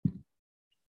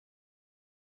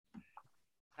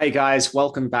Hey guys,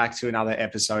 welcome back to another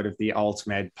episode of the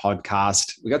UltMed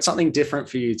podcast. We got something different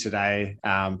for you today,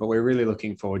 but we're really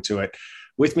looking forward to it.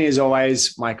 With me, as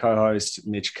always, my co-host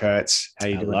Mitch Kurtz. How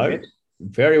you doing, Hello. Mitch?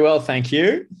 Very well, thank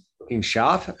you. Looking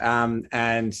sharp, and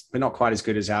we're not quite as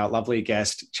good as our lovely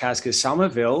guest Chaska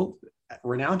Somerville,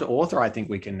 renowned author. I think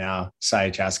we can now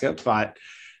say Chaska, but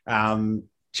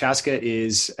Chaska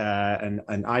is an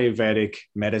Ayurvedic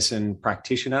medicine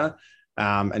practitioner,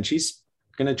 and she's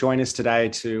going to join us today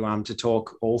to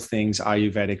talk all things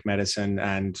Ayurvedic medicine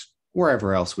and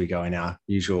wherever else we go in our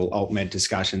usual UltMed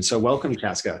discussion. So welcome,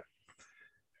 Chaska.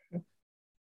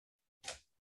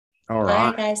 All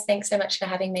right. Hi, guys. Thanks so much for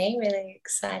having me. Really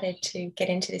excited to get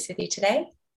into this with you today.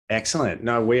 Excellent.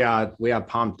 No, we are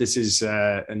pumped. This is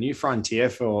a new frontier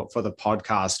for the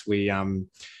podcast. We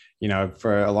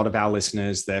for a lot of our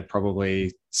listeners, they're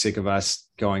probably sick of us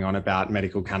going on about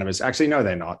medical cannabis. Actually, no,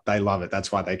 they're not. They love it.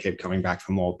 That's why they keep coming back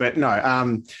for more. But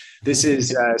no, this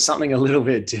is something a little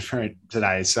bit different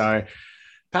today. So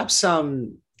perhaps,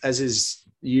 as is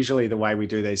usually the way we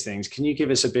do these things, can you give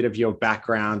us a bit of your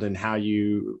background and how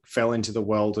you fell into the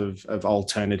world of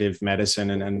alternative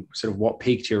medicine and sort of what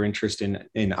piqued your interest in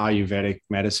Ayurvedic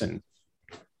medicine?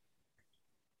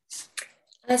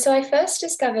 So I first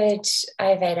discovered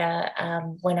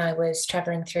Ayurveda when I was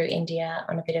traveling through India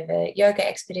on a bit of a yoga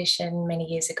expedition many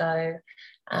years ago.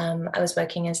 I was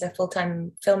working as a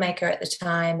full-time filmmaker at the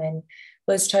time and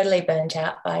was totally burnt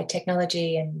out by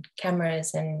technology and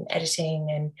cameras and editing,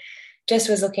 and just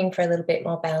was looking for a little bit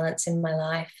more balance in my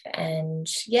life. And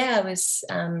yeah, I was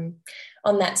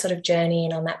on that sort of journey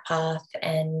and on that path,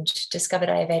 and discovered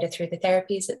Ayurveda through the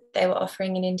therapies that they were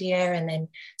offering in India, and then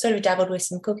sort of dabbled with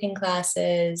some cooking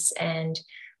classes. And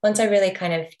once I really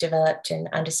kind of developed an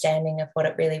understanding of what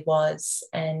it really was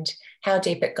and how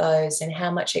deep it goes and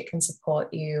how much it can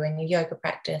support you and your yoga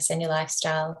practice and your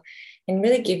lifestyle, and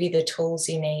really give you the tools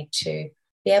you need to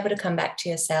be able to come back to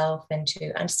yourself and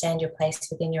to understand your place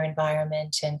within your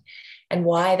environment and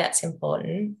why that's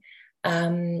important.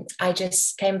 I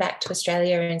just came back to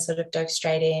Australia and sort of dove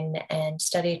straight in and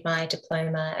studied my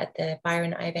diploma at the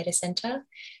Byron Ayurveda Centre,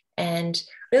 and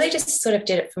really just sort of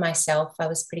did it for myself. I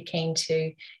was pretty keen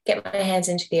to get my hands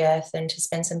into the earth and to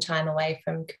spend some time away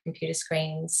from computer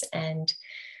screens. And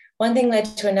one thing led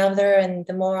to another, and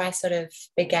the more I sort of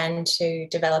began to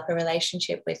develop a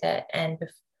relationship with it and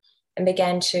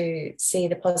began to see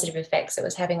the positive effects it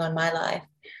was having on my life,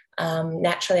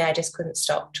 naturally, I just couldn't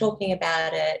stop talking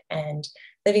about it and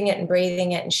living it and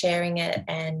breathing it and sharing it.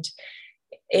 And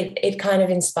it kind of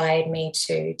inspired me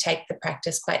to take the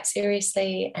practice quite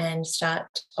seriously and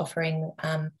start offering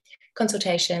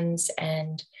consultations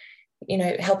and,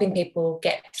 helping people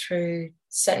get through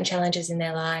certain challenges in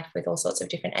their life with all sorts of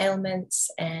different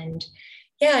ailments. And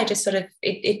yeah, I just sort of,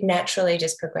 it naturally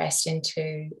just progressed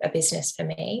into a business for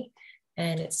me.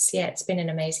 And it's been an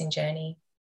amazing journey.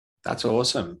 That's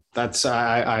awesome. That's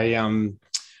I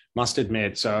must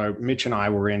admit. So Mitch and I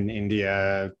were in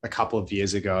India a couple of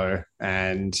years ago,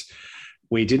 and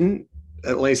we didn't.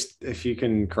 At least, if you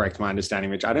can correct my understanding,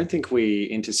 Mitch, I don't think we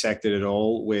intersected at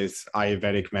all with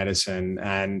Ayurvedic medicine.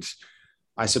 And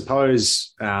I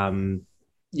suppose,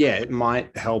 it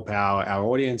might help our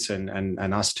audience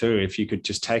and us too if you could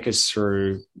just take us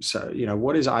through. So,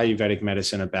 what is Ayurvedic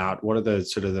medicine about? What are the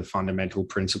sort of the fundamental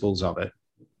principles of it?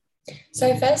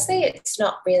 So firstly, it's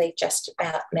not really just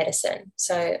about medicine.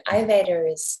 So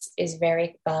Ayurveda is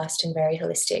very vast and very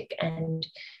holistic, and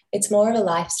it's more of a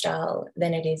lifestyle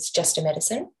than it is just a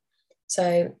medicine.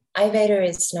 So Ayurveda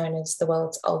is known as the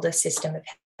world's oldest system of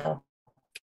health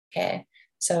care.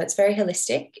 So it's very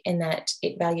holistic in that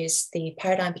it values the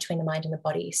paradigm between the mind and the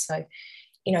body. So,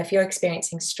 if you're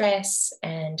experiencing stress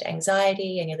and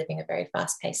anxiety and you're living a very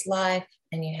fast-paced life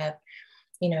and you have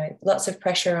lots of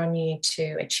pressure on you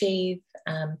to achieve,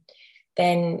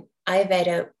 then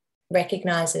Ayurveda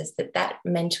recognizes that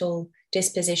mental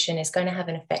disposition is going to have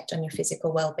an effect on your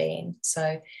physical well-being.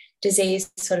 So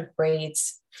disease sort of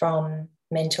breeds from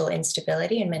mental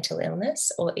instability and mental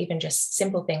illness, or even just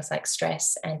simple things like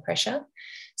stress and pressure.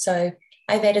 So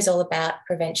Ayurveda is all about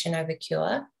prevention over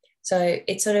cure. So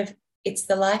it's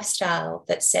the lifestyle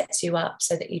that sets you up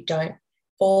so that you don't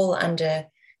fall under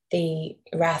the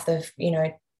wrath of,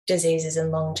 diseases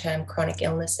and long-term chronic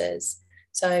illnesses.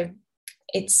 So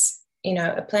it's,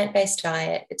 a plant-based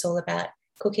diet. It's all about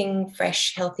cooking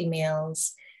fresh, healthy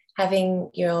meals, having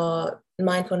your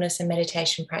mindfulness and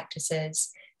meditation practices,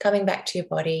 coming back to your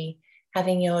body,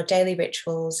 having your daily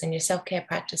rituals and your self-care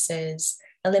practices,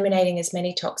 eliminating as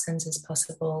many toxins as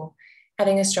possible,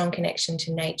 having a strong connection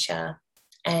to nature,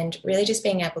 and really just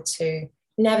being able to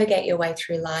navigate your way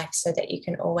through life so that you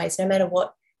can always, no matter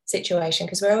what situation,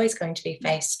 because we're always going to be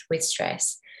faced with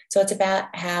stress. So it's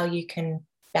about how you can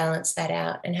balance that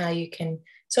out and how you can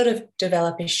sort of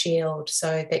develop a shield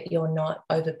so that you're not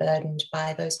overburdened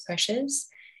by those pressures.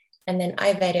 And then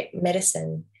Ayurvedic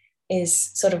medicine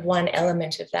is sort of one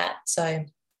element of that. So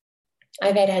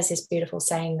Ayurveda has this beautiful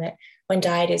saying that when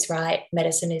diet is right,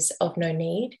 medicine is of no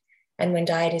need. And when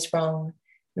diet is wrong,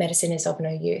 medicine is of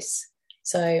no use.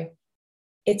 So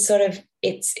it's sort of,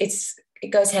 it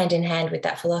goes hand in hand with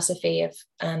that philosophy of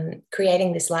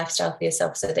creating this lifestyle for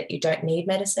yourself so that you don't need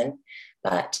medicine.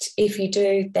 But if you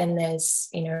do, then there's,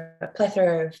 you know, a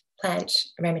plethora of plant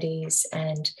remedies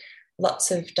and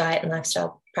lots of diet and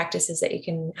lifestyle practices that you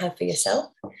can have for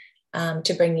yourself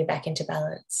to bring you back into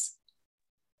balance.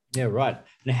 Yeah, right.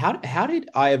 And how did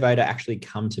Ayurveda actually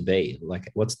come to be?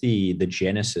 Like, what's the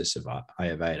genesis of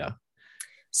Ayurveda?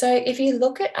 So if you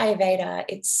look at Ayurveda,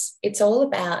 it's all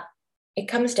about, it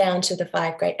comes down to the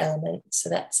 5 great elements. So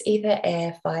that's either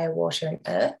air, fire, water, and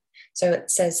earth. So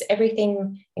it says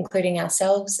everything, including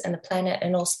ourselves and the planet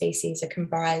and all species, are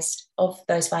comprised of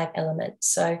those 5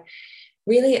 elements. So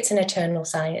really it's an eternal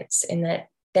science in that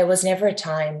there was never a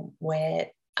time where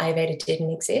Ayurveda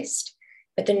didn't exist,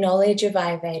 but the knowledge of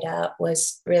Ayurveda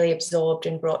was really absorbed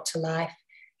and brought to life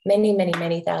many, many,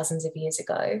 many thousands of years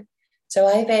ago. So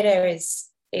Ayurveda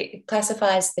it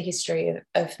classifies the history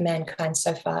of mankind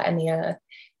so far and the earth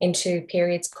into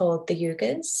periods called the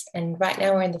yugas. And right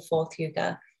now we're in the 4th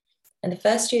yuga. And the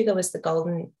first yuga was the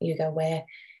golden yuga, where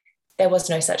there was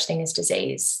no such thing as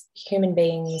disease. Human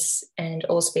beings and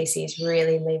all species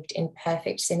really lived in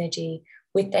perfect synergy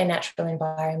with their natural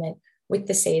environment, with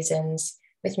the seasons,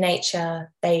 with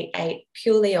nature. They ate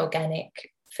purely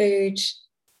organic food,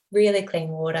 really clean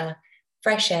water,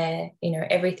 fresh air, you know,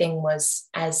 everything was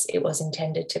as it was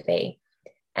intended to be.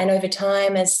 And over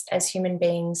time, as human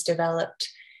beings developed,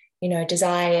 you know,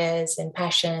 desires and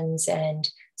passions and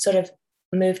sort of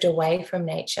moved away from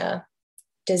nature,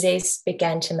 disease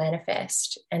began to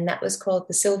manifest. And that was called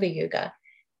the Silver Yuga.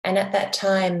 And at that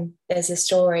time, there's a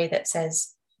story that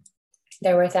says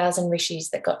there were 1,000 rishis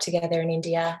that got together in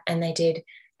India and they did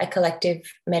a collective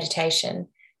meditation,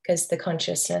 because the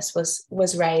consciousness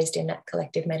was raised in that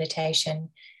collective meditation.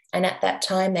 And at that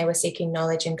time, they were seeking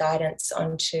knowledge and guidance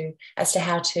as to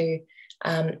how to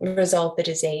resolve the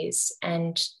disease.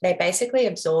 And they basically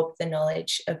absorbed the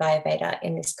knowledge of Ayurveda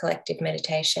in this collective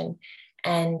meditation.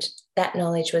 And that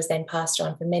knowledge was then passed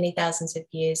on for many thousands of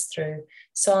years through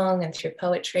song and through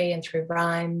poetry and through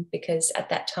rhyme, because at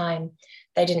that time,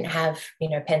 they didn't have, you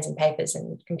know, pens and papers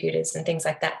and computers and things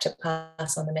like that to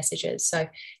pass on the messages. So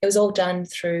it was all done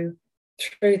through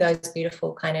those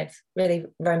beautiful kind of really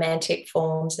romantic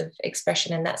forms of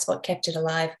expression. And that's what kept it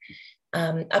alive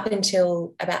up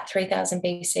until about 3000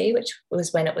 BC, which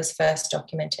was when it was first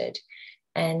documented.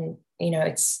 And, you know,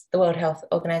 it's the World Health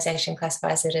Organization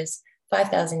classifies it as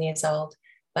 5,000 years old.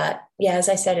 But yeah, as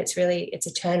I said, it's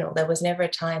eternal. There was never a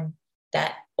time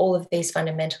that all of these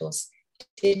fundamentals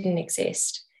didn't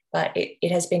exist, but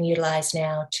it has been utilized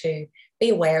now to be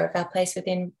aware of our place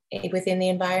within the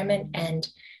environment and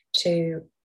to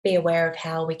be aware of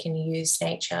how we can use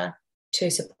nature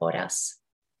to support us.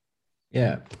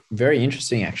 Yeah, very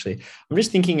interesting, actually. I'm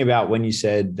just thinking about when you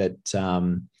said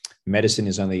that medicine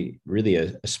is only really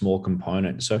a small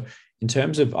component. So in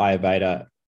terms of Ayurveda,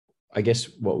 I guess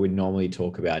what we normally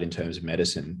talk about in terms of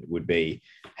medicine would be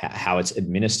how it's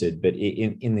administered. But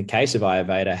in the case of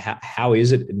Ayurveda, how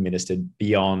is it administered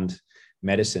beyond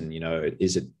medicine? You know,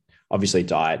 is it obviously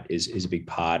diet is a big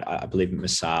part. I believe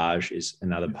massage is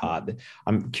another part.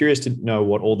 I'm curious to know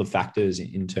what all the factors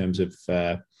in terms of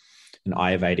an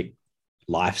Ayurvedic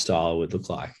lifestyle would look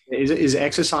like. Is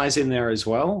exercise in there as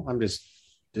well? I'm just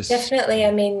definitely.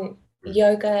 I mean,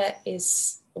 yoga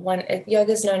is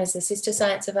known as the sister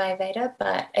science of Ayurveda,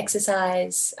 but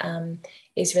exercise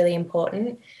is really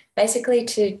important. Basically,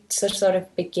 to sort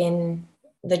of begin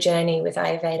the journey with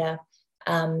Ayurveda,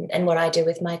 and what I do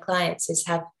with my clients is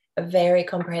have a very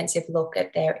comprehensive look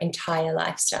at their entire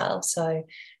lifestyle. So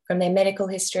from their medical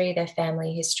history, their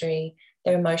family history,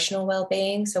 their emotional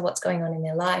well-being, so what's going on in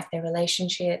their life, their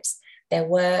relationships, their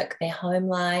work, their home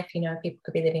life. You know, people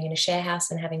could be living in a share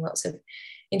house and having lots of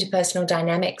interpersonal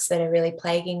dynamics that are really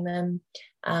plaguing them.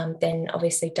 Then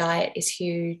obviously diet is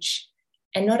huge.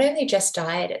 And not only just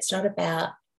diet, it's not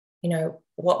about, you know,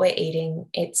 what we're eating.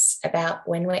 It's about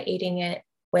when we're eating it,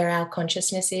 where our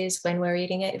consciousness is when we're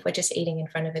eating it. If we're just eating in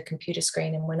front of a computer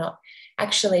screen and we're not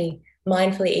actually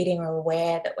mindfully eating or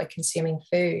aware that we're consuming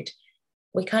food,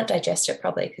 we can't digest it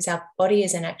properly because our body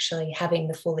isn't actually having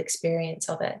the full experience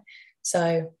of it.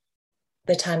 So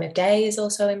the time of day is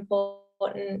also important.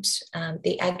 important.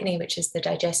 The Agni, which is the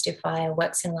digestive fire,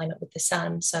 works in alignment with the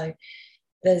sun. So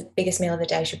the biggest meal of the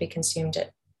day should be consumed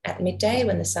at midday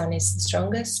when the sun is the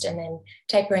strongest, and then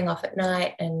tapering off at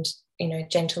night, and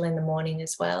gentle in the morning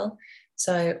as well.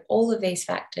 So all of these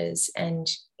factors, and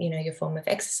your form of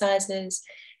exercises.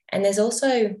 And there's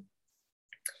also,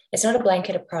 it's not a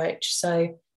blanket approach.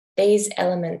 So these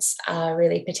elements are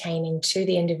really pertaining to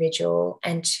the individual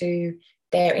and to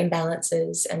their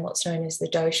imbalances and what's known as the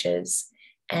doshas,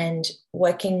 and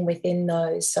working within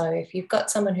those. So if you've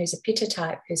got someone who's a pitta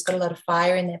type, who's got a lot of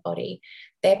fire in their body,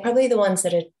 they're probably the ones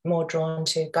that are more drawn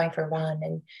to going for a run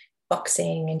and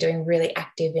boxing and doing really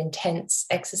active, intense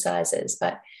exercises.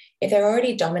 But if they're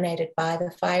already dominated by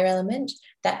the fire element,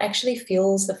 that actually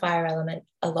fuels the fire element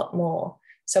a lot more.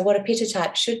 So what a pitta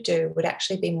type should do would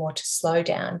actually be more to slow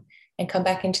down and come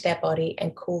back into their body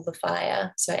and cool the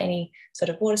fire. So any sort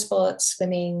of water sports,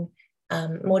 swimming,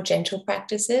 more gentle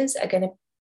practices are going to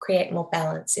create more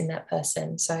balance in that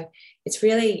person. So it's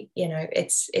really,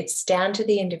 it's down to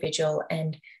the individual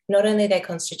and not only their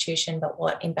constitution, but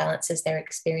what imbalances they're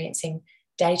experiencing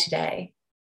day to day.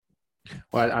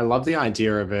 Well, I love the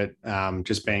idea of it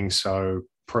just being so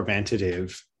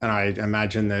preventative. And I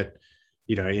imagine that,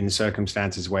 in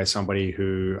circumstances where somebody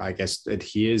who, I guess,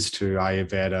 adheres to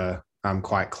Ayurveda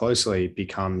quite closely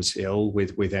becomes ill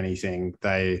with anything,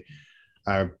 they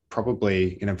are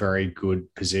probably in a very good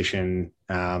position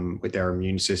with their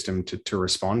immune system to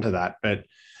respond to that. But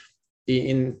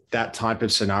in that type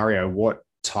of scenario, what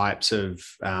types of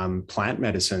plant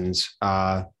medicines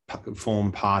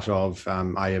form part of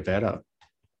Ayurveda?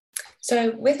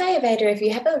 So with Ayurveda, if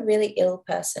you have a really ill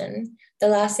person, the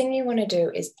last thing you want to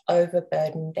do is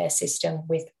overburden their system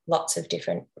with lots of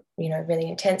different, really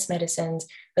intense medicines,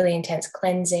 really intense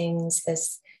cleansings.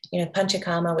 There's,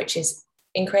 Panchakarma, which is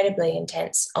incredibly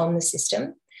intense on the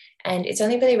system. And it's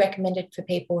only really recommended for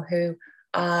people who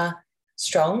are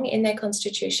strong in their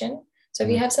constitution. So if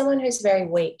you have someone who's very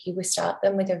weak, you will start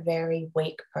them with a very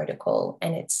weak protocol,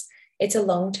 and it's a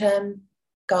long-term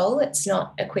goal. It's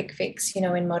not a quick fix.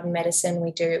 In modern medicine,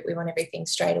 we want everything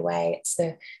straight away. It's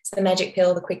the magic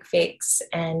pill, the quick fix.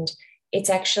 And it's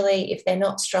actually, if they're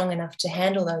not strong enough to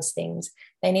handle those things,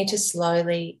 they need to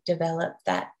slowly develop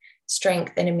that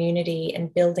strength and immunity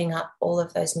and building up all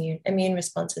of those immune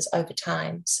responses over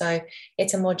time. So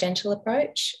it's a more gentle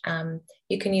approach.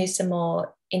 You can use some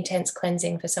more intense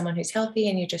cleansing for someone who's healthy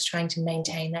and you're just trying to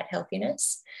maintain that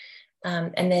healthiness.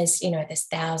 And there's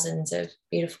thousands of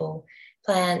beautiful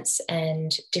plants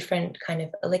and different kind of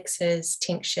elixirs,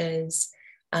 tinctures.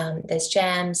 There's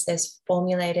jams, there's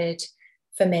formulated,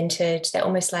 fermented. It's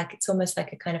almost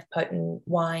like a kind of potent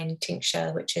wine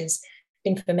tincture, which has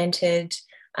been fermented.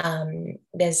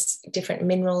 There's different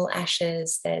mineral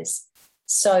ashes. There's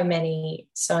so many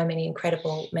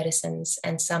incredible medicines,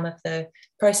 and some of the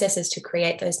processes to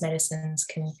create those medicines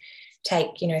can take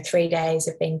 3 days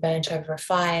of being burnt over a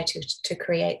fire to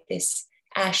create this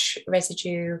ash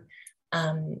residue.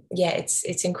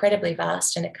 It's incredibly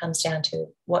vast, and it comes down to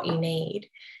what you need.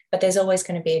 But there's always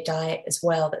going to be a diet as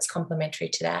well that's complementary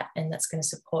to that, and that's going to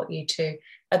support you to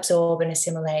absorb and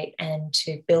assimilate and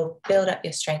to build up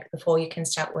your strength before you can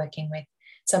start working with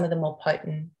some of the more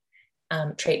potent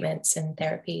treatments and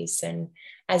therapies. And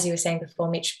as you were saying before,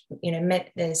 Mitch,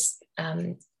 there's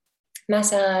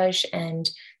massage, and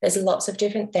there's lots of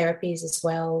different therapies as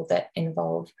well that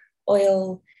involve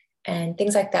oil and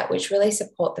things like that, which really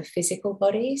support the physical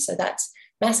body. So that's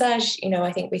massage.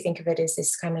 I think we think of it as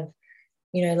this kind of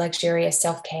luxurious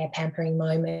self-care pampering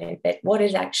moment, but what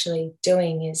it's actually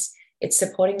doing is it's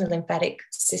supporting the lymphatic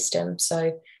system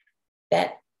so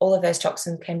that all of those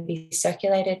toxins can be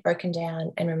circulated, broken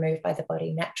down, and removed by the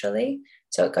body naturally.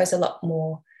 So it goes a lot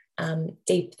more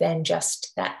deep than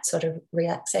just that sort of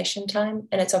relaxation time.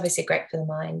 And it's obviously great for the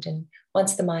mind. And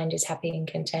once the mind is happy and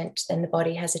content, then the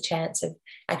body has a chance of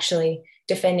actually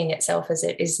defending itself as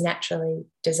it is naturally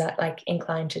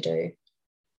inclined to do.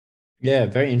 Yeah,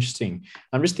 very interesting.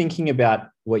 I'm just thinking about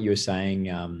what you were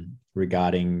saying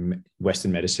regarding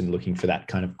Western medicine looking for that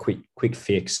kind of quick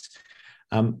fix.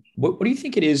 What do you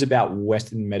think it is about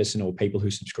Western medicine, or people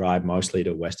who subscribe mostly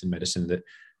to Western medicine, that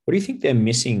what do you think they're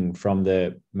missing from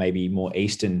the maybe more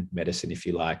Eastern medicine, if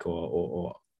you like,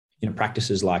 or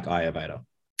practices like Ayurveda?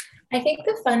 I think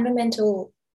the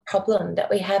fundamental problem that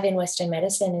we have in Western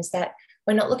medicine is that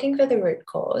we're not looking for the root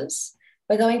cause.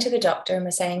 We're going to the doctor and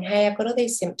we're saying, hey, I've got all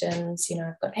these symptoms,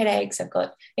 I've got headaches, I've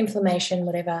got inflammation,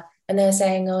 whatever. And they're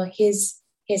saying, oh, here's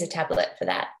a tablet for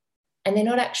that. And they're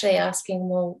not actually asking,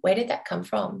 well, where did that come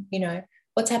from?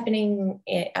 What's happening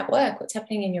at work? What's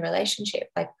happening in your relationship?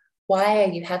 Like, why are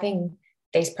you having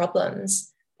these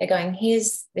problems? they're going,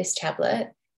 here's this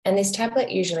tablet, and this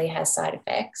tablet usually has side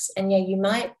effects. And yeah, you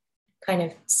might kind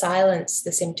of silence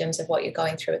the symptoms of what you're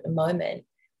going through at the moment,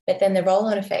 but then the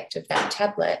roll-on effect of that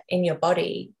tablet in your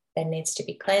body then needs to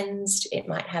be cleansed. It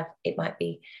might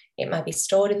be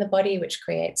stored in the body, which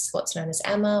creates what's known as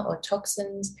AMA, or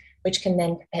toxins, which can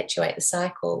then perpetuate the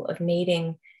cycle of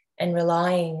needing and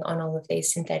relying on all of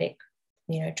these synthetic,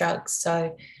 drugs.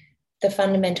 So the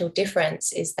fundamental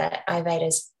difference is that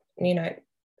Ayurveda's,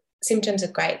 symptoms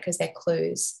are great because they're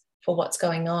clues for what's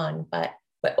going on, but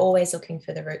we're always looking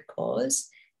for the root cause,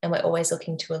 and we're always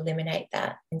looking to eliminate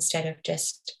that instead of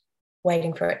just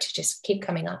waiting for it to just keep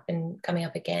coming up and coming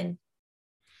up again.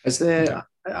 It's an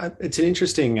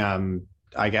interesting,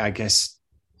 I guess,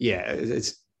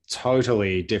 it's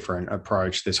totally different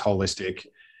approach, this holistic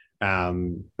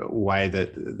way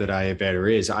that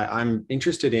Ayurveda is. I'm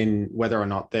interested in whether or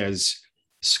not there's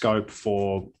scope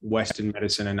for Western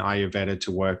medicine and Ayurveda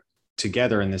to work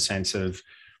together, in the sense of,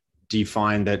 do you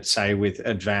find that, say, with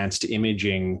advanced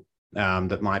imaging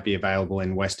that might be available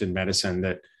in Western medicine,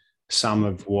 that some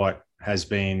of what has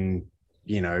been,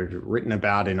 written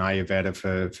about in Ayurveda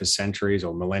for centuries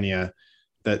or millennia,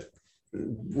 that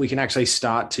we can actually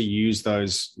start to use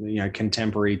those,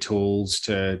 contemporary tools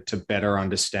to better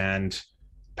understand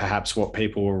perhaps what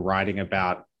people were writing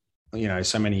about,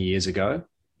 so many years ago?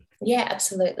 Yeah,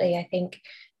 absolutely. I think,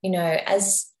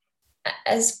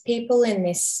 as people in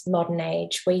this modern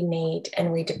age, we need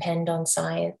and we depend on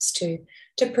science to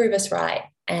prove us right.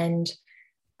 And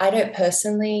I don't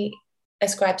personally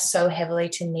ascribe so heavily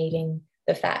to needing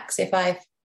the facts. If I've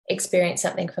experienced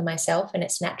something for myself and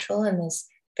it's natural and there's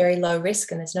very low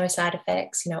risk and there's no side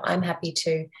effects, I'm happy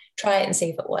to try it and see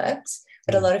if it works.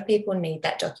 But a lot of people need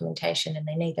that documentation, and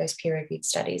they need those peer-reviewed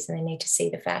studies, and they need to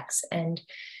see the facts. And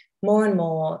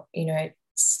more,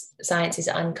 science is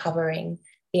uncovering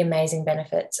the amazing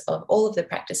benefits of all of the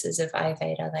practices of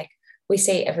Ayurveda. Like, we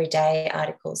see every day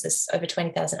articles, there's over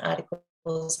 20,000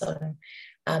 articles on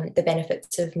the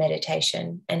benefits of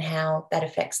meditation and how that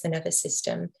affects the nervous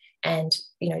system, and,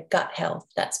 gut health.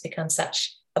 That's become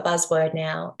such a buzzword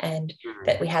now, and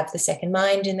that we have the second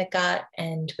mind in the gut,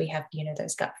 and we have,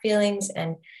 those gut feelings.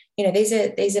 And, these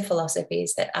are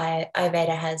philosophies that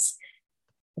Ayurveda has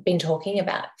been talking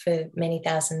about for many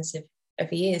thousands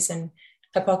of years. And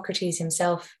Hippocrates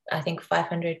himself, I think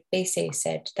 500 BC,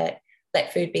 said that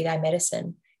let food be thy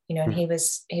medicine. And he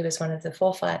was one of the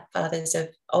forefathers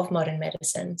of modern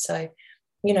medicine. So,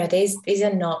 these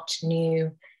are not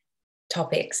new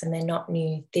topics, and they're not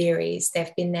new theories.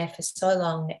 They've been there for so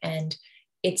long, and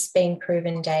it's been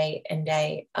proven day and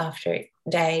day after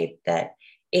day that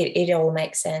it all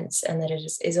makes sense, and that it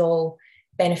is all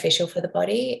beneficial for the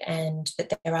body, and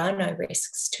that there are no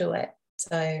risks to it.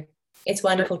 So it's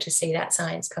wonderful to see that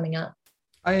science coming up.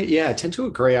 I tend to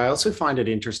agree. I also find it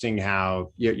interesting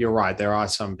how you're right. There are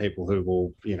some people who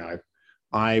will,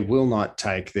 I will not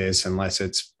take this unless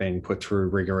it's been put through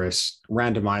rigorous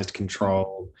randomized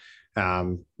control,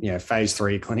 phase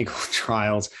 3 clinical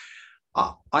trials.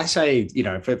 I say,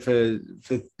 for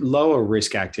lower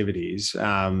risk activities,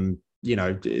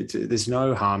 there's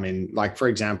no harm in, like, for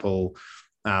example,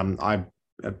 I'm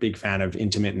a big fan of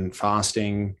intermittent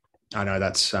fasting. I know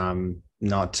that's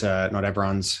not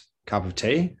everyone's cup of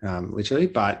tea, literally,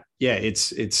 but yeah,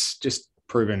 it's just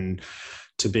proven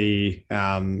to be,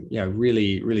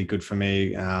 really, really good for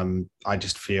me. I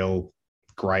just feel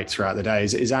great throughout the day.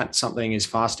 Is that something, is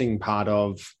fasting part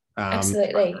of?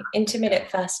 Absolutely. Intermittent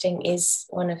fasting is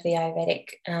one of the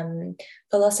Ayurvedic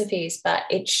philosophies, but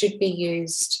it should be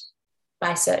used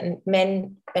by certain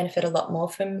men. Benefit a lot more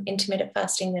from intermittent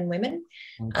fasting than women,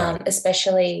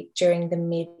 especially during the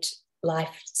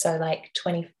midlife. So like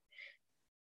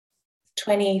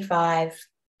 25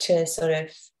 to sort of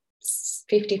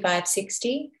 55,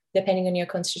 60, depending on your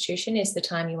constitution, is the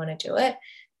time you want to do it.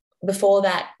 Before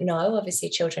that, no, obviously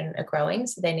children are growing,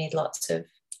 so they need lots of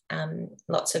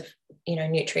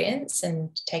nutrients,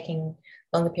 and taking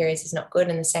longer periods is not good,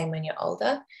 and the same when you're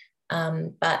older.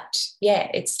 But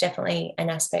yeah, it's definitely an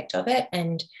aspect of it.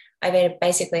 And Ayurveda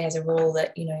basically has a rule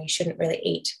that, you shouldn't really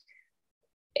eat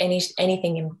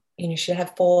anything you should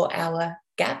have 4-hour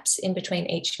gaps in between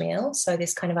each meal. So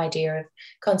this kind of idea of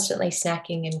constantly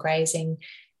snacking and grazing,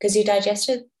 because your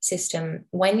digestive system,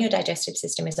 when your digestive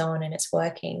system is on and it's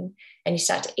working and you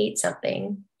start to eat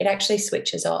something, it actually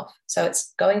switches off. So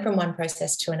it's going from one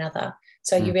process to another.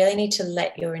 So you really need to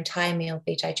let your entire meal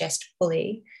be digested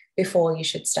fully before you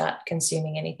should start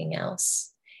consuming anything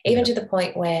else. Even to the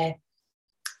point where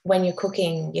when you're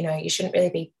cooking, you know, you shouldn't really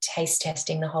be taste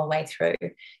testing the whole way through.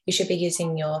 You should be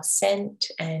using your scent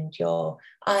and your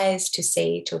eyes to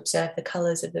see, to observe the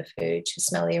colors of the food, to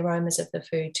smell the aromas of the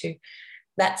food.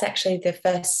 That's actually the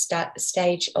first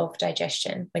stage of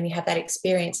digestion. When you have that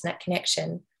experience and that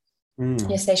connection,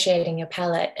 you're satiating your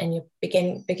palate, and you're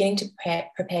beginning to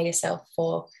prepare yourself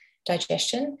for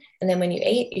digestion. And then when you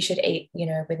eat, you should eat, you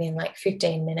know, within like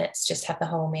 15 minutes, just have the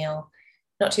whole meal.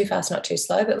 Not too fast, not too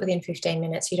slow, but within 15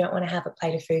 minutes. You don't want to have a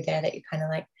plate of food there that you're kind of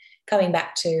like coming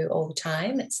back to all the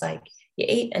time. It's like you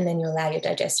eat and then you allow your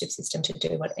digestive system to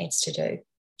do what it needs to do.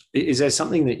 Is there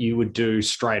something that you would do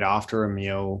straight after a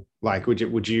meal? Like,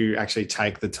 would you actually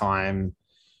take the time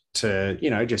to, you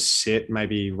know, just sit,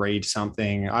 maybe read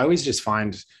something? I always just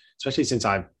find, especially since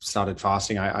I've started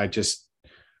fasting, I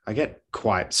get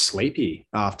quite sleepy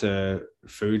after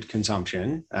food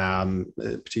consumption,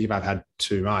 particularly if I've had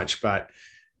too much. But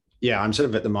yeah, I'm sort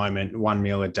of at the moment 1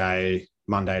 meal a day,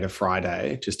 Monday to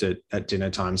Friday, just at dinner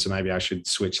time. So maybe I should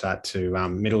switch that to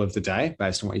middle of the day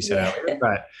based on what you said earlier.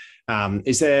 But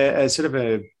is there a sort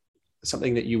of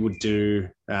something that you would do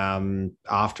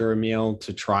after a meal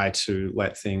to try to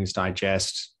let things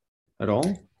digest at all?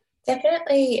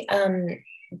 Definitely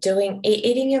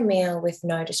eating your meal with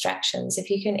no distractions. If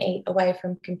you can eat away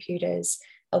from computers,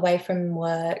 away from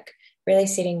work, really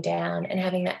sitting down and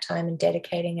having that time and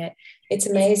dedicating it, it's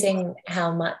amazing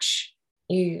how much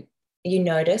you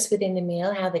notice within the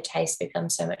meal, how the taste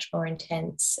becomes so much more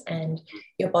intense and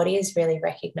your body is really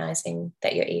recognizing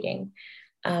that you're eating.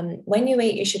 When you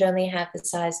eat, you should only have the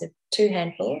size of 2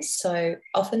 handfuls. So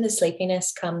often the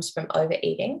sleepiness comes from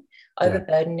overeating,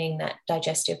 overburdening that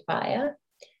digestive fire.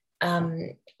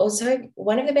 Also,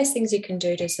 one of the best things you can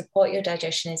do to support your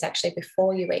digestion is actually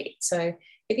before you eat. So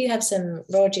if you have some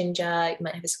raw ginger, you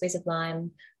might have a squeeze of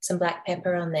lime, some black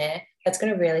pepper on there, that's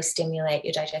going to really stimulate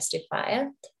your digestive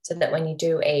fire so that when you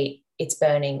do eat, it's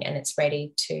burning and it's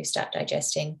ready to start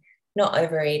digesting, not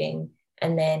overeating,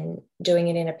 and then doing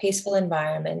it in a peaceful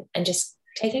environment and just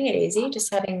taking it easy,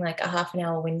 just having like a half an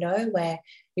hour window where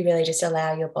you really just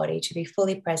allow your body to be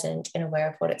fully present and aware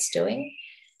of what it's doing.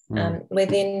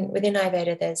 Within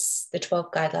Ayurveda, there's the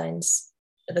 12 guidelines,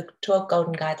 the 12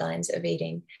 golden guidelines of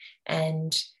eating,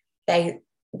 and they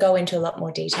go into a lot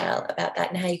more detail about that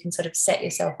and how you can sort of set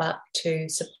yourself up to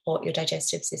support your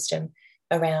digestive system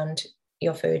around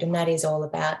your food. And that is all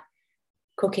about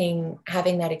cooking,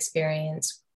 having that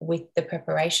experience with the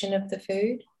preparation of the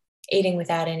food, eating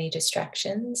without any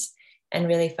distractions, and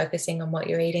really focusing on what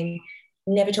you're eating,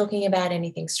 never talking about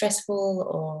anything stressful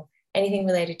or anything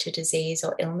related to disease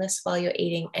or illness while you're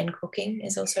eating and cooking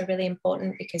is also really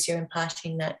important, because you're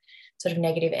imparting that sort of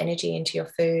negative energy into your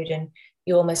food, and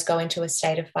you almost go into a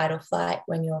state of fight or flight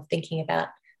when you're thinking about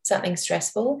something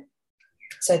stressful.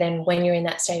 So then when you're in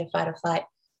that state of fight or flight,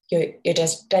 your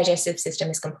digestive system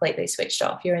is completely switched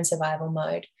off. You're in survival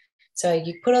mode. So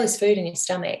you put all this food in your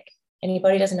stomach and your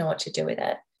body doesn't know what to do with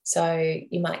it. So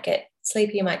you might get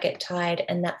sleepy, you might get tired,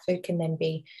 and that food can then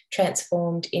be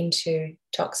transformed into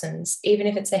toxins. Even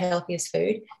if it's the healthiest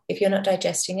food, if you're not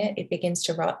digesting it, it begins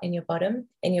to rot in your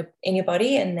your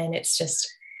body, and then it's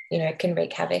just, you know, it can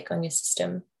wreak havoc on your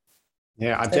system.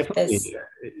 Yeah, I definitely.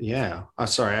 Yeah.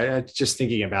 Sorry, I just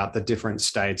thinking about the different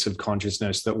states of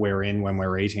consciousness that we're in when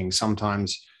we're eating.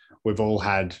 Sometimes we've all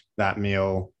had that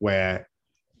meal where,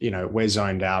 you know, we're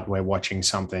zoned out, we're watching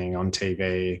something on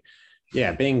TV.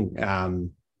 Yeah, being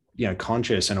you know,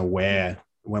 conscious and aware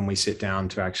when we sit down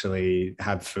to actually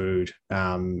have food.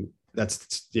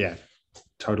 That's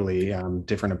totally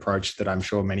different approach that I'm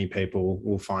sure many people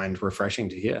will find refreshing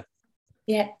to hear.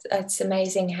 Yeah, it's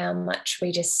amazing how much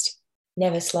we just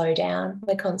never slow down.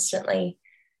 We're constantly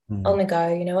on the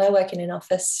go. You know, I work in an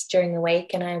office during the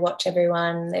week and I watch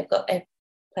everyone. They've got a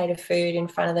plate of food in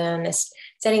front of them. They're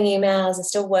sending emails. They're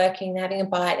still working. They're having a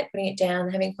bite. They're putting it down.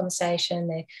 They're having a conversation.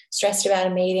 They're stressed about a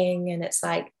meeting. And it's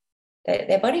like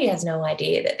their body has no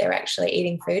idea that they're actually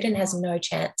eating food and has no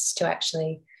chance to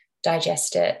actually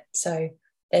digest it. So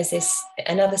there's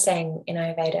another saying in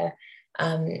Ayurveda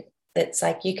that's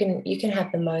like you can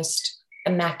have the most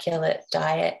immaculate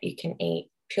diet. You can eat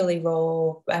purely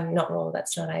raw, not raw,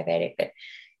 that's not Ayurvedic, but,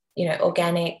 you know,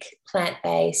 organic,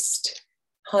 plant-based,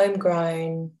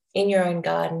 homegrown, in your own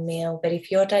garden meal. But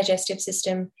if your digestive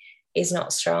system is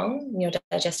not strong, your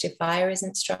digestive fire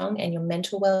isn't strong, and your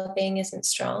mental well-being isn't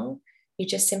strong, you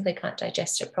just simply can't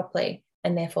digest it properly.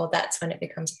 And therefore that's when it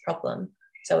becomes a problem.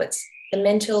 So it's the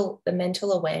mental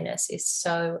awareness is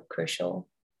so crucial.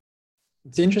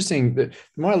 It's interesting that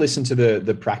the more I listen to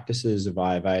the practices of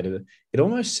Ayurveda, it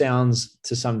almost sounds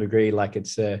to some degree like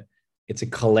it's it's a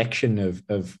collection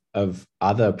of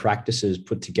other practices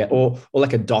put together, or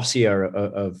like a dossier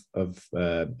of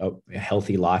a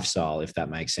healthy lifestyle, if that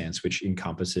makes sense, which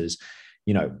encompasses,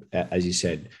 as you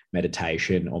said,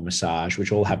 meditation or massage,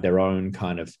 which all have their own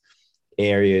kind of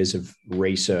areas of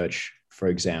research, for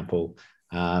example,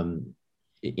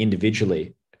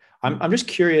 individually. I'm just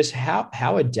curious,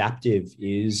 how adaptive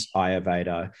is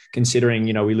Ayurveda, considering,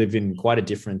 we live in quite a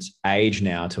different age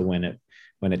now to when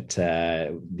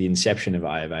the inception of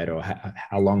Ayurveda, or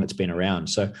how long it's been around.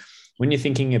 So when you're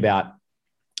thinking about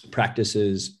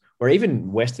practices, or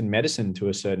even Western medicine to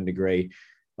a certain degree,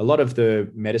 a lot of the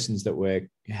medicines that we're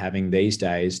having these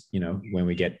days, when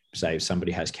we get, say,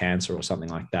 somebody has cancer or something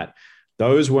like that,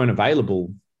 those weren't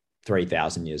available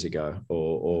 3,000 years ago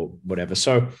or whatever.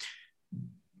 So,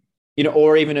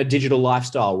 or even a digital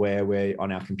lifestyle where we're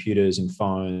on our computers and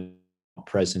phones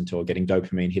present, or getting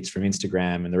dopamine hits from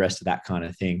Instagram and the rest of that kind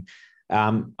of thing.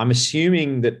 I'm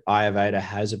assuming that Ayurveda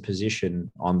has a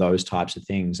position on those types of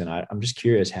things. And I'm just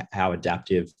curious how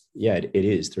adaptive, it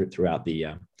is throughout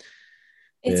the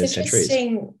It's centuries.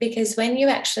 Interesting, because when you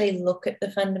actually look at the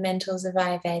fundamentals of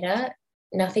Ayurveda,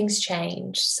 nothing's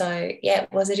changed. So it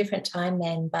was a different time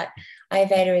then, but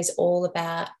Ayurveda is all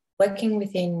about working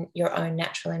within your own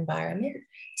natural environment.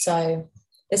 So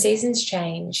the seasons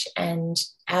change and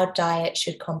our diet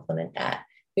should complement that.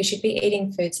 We should be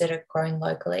eating foods that are grown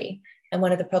locally. And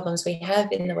one of the problems we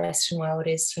have in the Western world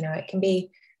is, it can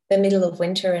be the middle of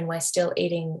winter and we're still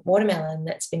eating watermelon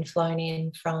that's been flown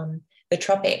in from the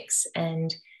tropics.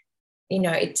 And,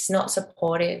 it's not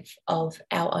supportive of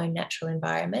our own natural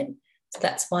environment. So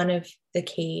that's one of the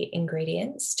key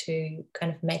ingredients to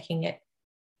kind of making it,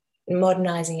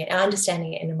 modernizing it,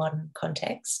 understanding it in a modern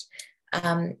context.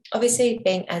 Obviously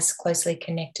being as closely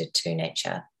connected to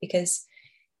nature, because,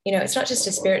 it's not just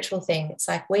a spiritual thing. It's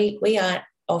like we are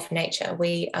of nature.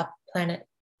 We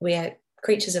are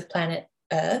creatures of planet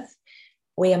Earth.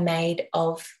 We are made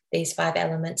of these 5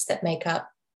 elements that make up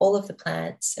all of the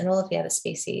plants and all of the other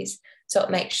species. So it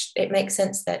makes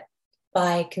sense that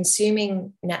by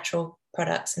consuming natural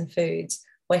products and foods,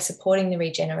 we're supporting the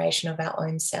regeneration of our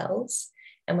own cells,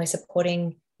 and we're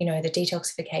supporting, the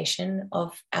detoxification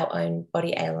of our own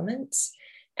body elements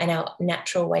and our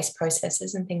natural waste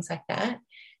processes and things like that.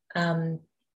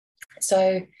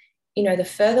 So, the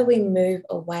further we move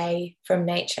away from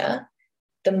nature,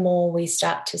 the more we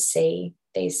start to see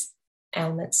these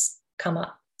ailments come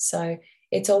up. So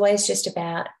it's always just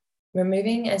about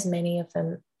removing as many of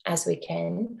them as we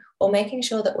can, or making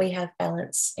sure that we have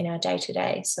balance in our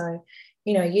day-to-day. So,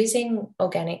 using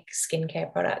organic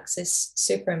skincare products is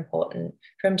super important,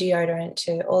 from deodorant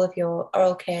to all of your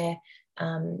oral care,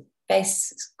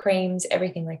 face creams,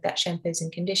 everything like that, shampoos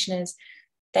and conditioners.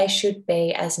 They should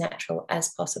be as natural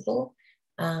as possible.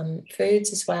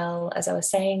 Foods as well, as I was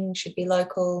saying, should be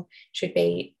local, should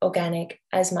be organic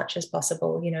as much as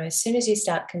possible. As soon as you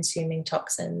start consuming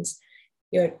toxins,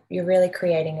 you're really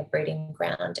creating a breeding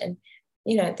ground. And,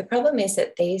 the problem is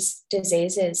that these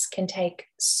diseases can take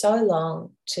so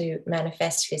long to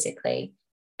manifest physically.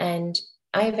 And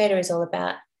Ayurveda is all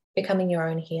about becoming your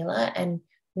own healer and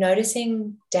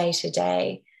noticing day to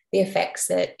day the effects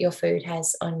that your food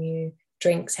has on you,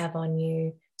 drinks have on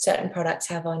you, certain products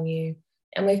have on you.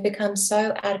 And we've become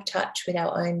so out of touch with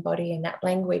our own body and that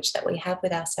language that we have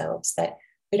with ourselves that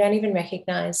we don't even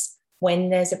recognize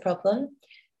when there's a problem.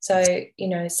 So,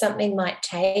 something might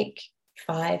take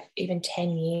 5, even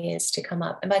 10 years to come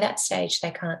up. And by that stage,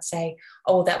 they can't say,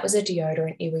 oh, that was a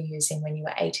deodorant you were using when you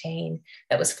were 18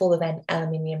 that was full of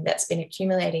aluminium that's been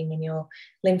accumulating in your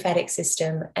lymphatic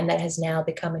system and that has now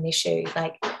become an issue.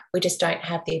 Like, we just don't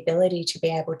have the ability to be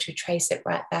able to trace it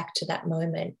right back to that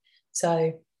moment.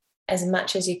 So as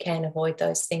much as you can, avoid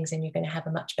those things, and you're going to have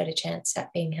a much better chance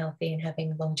at being healthy and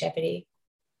having longevity.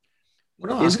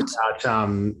 What I ask about,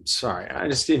 I'm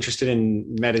just interested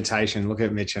in meditation. Look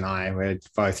at Mitch and I, we're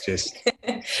both just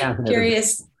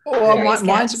curious. Well,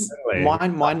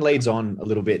 mine leads on a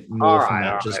little bit more from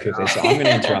that, just quickly. So I'm going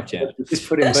to interrupt you. Just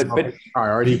put in but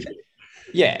priority.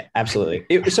 Yeah, absolutely.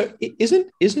 So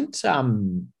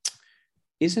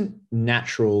isn't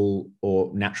natural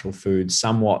or natural food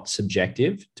somewhat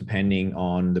subjective depending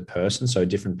on the person? So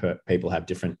different people have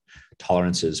different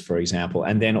tolerances, for example,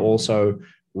 and then also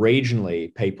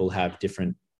regionally, people have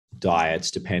different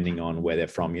diets depending on where they're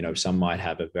from. Some might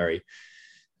have a very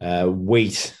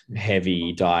wheat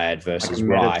heavy diet versus like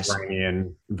rice,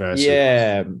 versus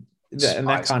and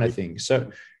that kind of thing.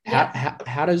 So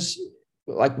how does,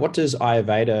 what does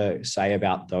Ayurveda say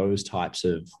about those types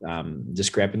of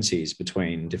discrepancies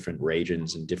between different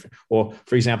regions and different, or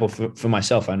for example, for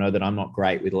myself, I know that I'm not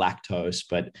great with lactose,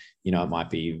 but it might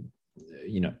be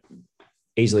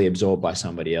easily absorbed by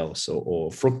somebody else, or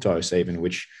fructose even,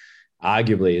 which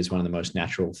arguably is one of the most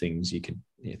natural things you could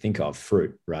think of,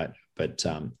 fruit, right? But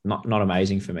not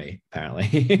amazing for me,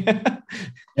 apparently.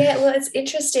 Yeah, well, it's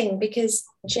interesting because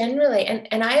generally, and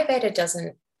Ayurveda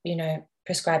doesn't,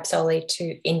 prescribe solely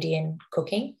to Indian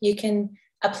cooking. You can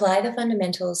apply the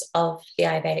fundamentals of the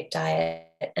Ayurvedic diet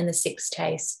and the six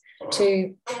tastes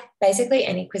to basically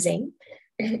any cuisine.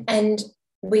 And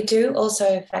we do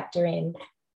also factor in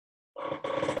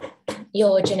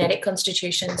your genetic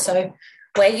constitution. So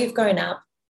where you've grown up,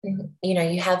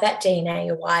 you have that DNA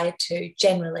you're wired to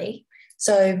generally.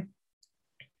 So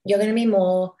you're going to be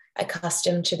more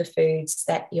accustomed to the foods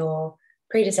that your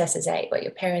predecessors ate, what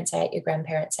your parents ate, your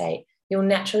grandparents ate. You'll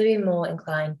naturally be more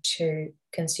inclined to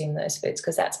consume those foods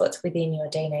because that's what's within your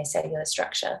DNA cellular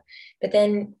structure. But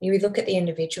then you look at the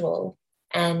individual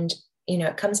and,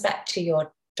 it comes back to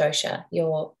your dosha,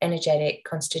 your energetic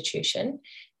constitution,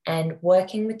 and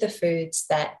working with the foods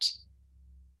that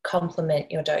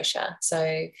complement your dosha. So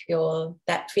if you're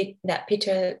that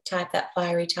pitta type, that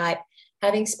fiery type,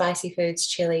 having spicy foods,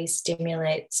 chili,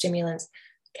 stimulants,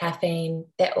 caffeine,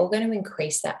 they're all going to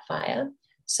increase that fire.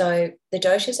 So the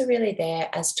doshas are really there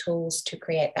as tools to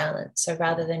create balance. So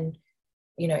rather than,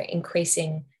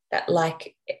 increasing that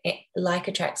like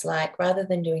attracts like, rather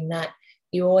than doing that,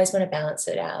 you always want to balance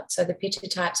it out. So the pitta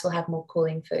types will have more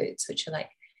cooling foods, which are like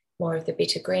more of the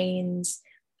bitter greens,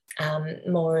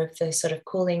 more of the sort of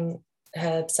cooling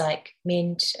herbs like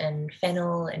mint and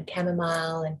fennel and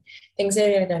chamomile and things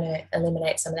that are going to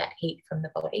eliminate some of that heat from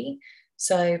the body.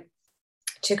 So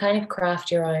to kind of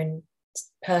craft your own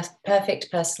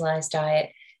perfect personalized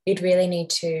diet, you'd really need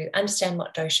to understand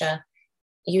what dosha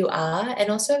you are and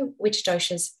also which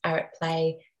doshas are at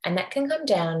play. And that can come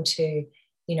down to,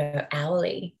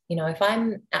 hourly. If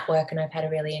I'm at work and I've had a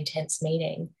really intense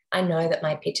meeting, I know that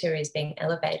my pitta is being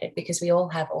elevated because we all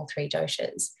have all three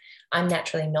doshas. I'm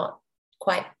naturally not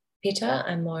quite pitta.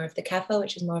 I'm more of the kapha,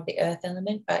 which is more of the earth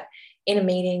element. But in a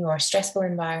meeting or a stressful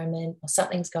environment or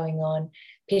something's going on,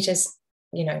 pitta's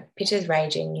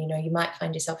raging. You might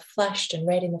find yourself flushed and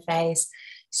red in the face,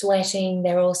 sweating.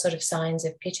 They're all sort of signs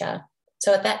of pitta.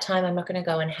 So at that time, I'm not going to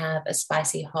go and have a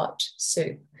spicy hot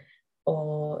soup or,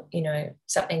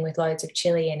 something with loads of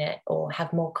chili in it, or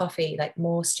have more coffee, like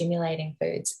more stimulating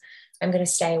foods. I'm going to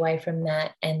stay away from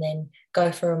that and then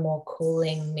go for a more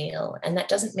cooling meal. And that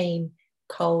doesn't mean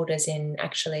cold as in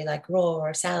actually like raw or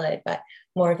a salad, but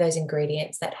more of those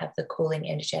ingredients that have the cooling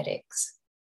energetics.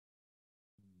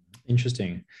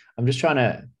 Interesting. I'm trying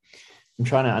to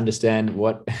understand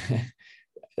what,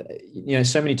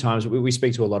 so many times we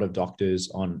speak to a lot of doctors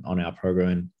on our program,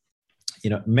 and,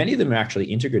 many of them are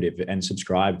actually integrative and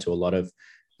subscribe to a lot of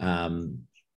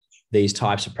these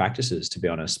types of practices, to be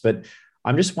honest. But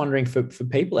I'm just wondering for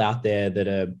people out there that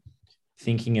are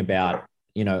thinking about,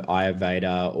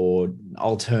 Ayurveda or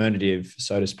alternative,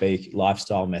 so to speak,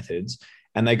 lifestyle methods,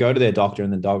 and they go to their doctor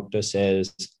and the doctor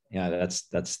says,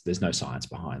 that's there's no science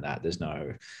behind that. There's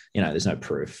no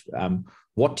proof.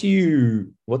 What's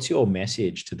your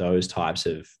message to those types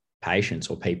of patients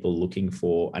or people looking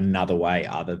for another way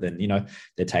other than,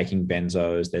 they're taking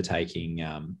benzos, they're taking,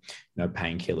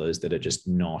 painkillers that are just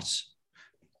not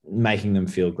making them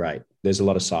feel great? There's a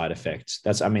lot of side effects.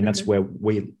 That's where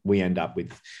we end up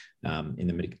with in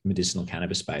the medicinal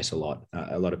cannabis space a lot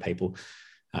of people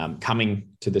coming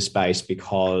to the space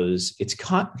because it's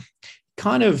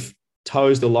kind of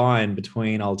toes the line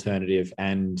between alternative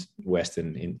and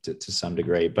Western to some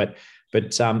degree. But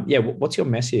what's your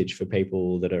message for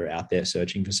people that are out there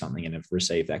searching for something and have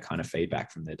received that kind of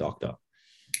feedback from their doctor?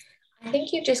 I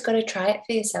think you've just got to try it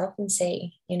for yourself and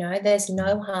see. There's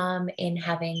no harm in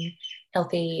having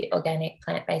healthy, organic,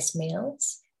 plant-based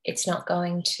meals. It's not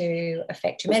going to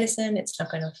affect your medicine. It's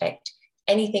not going to affect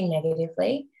anything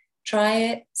negatively. Try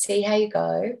it, see how you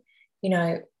go.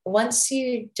 Once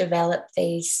you develop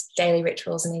these daily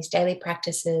rituals and these daily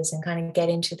practices and kind of get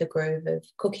into the groove of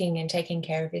cooking and taking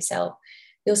care of yourself,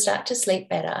 you'll start to sleep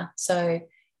better. So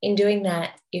in doing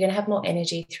that, you're going to have more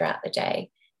energy throughout the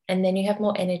day. And then you have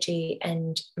more energy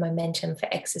and momentum for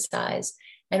exercise.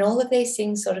 And all of these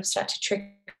things sort of start to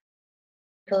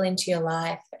trickle into your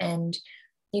life. And,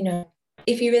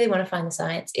 if you really want to find the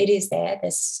science, it is there.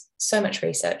 There's so much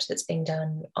research that's being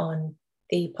done on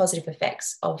the positive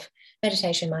effects of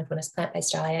meditation, mindfulness,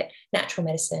 plant-based diet, natural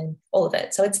medicine, all of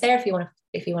it. So it's there if you want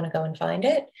to go and find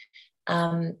it.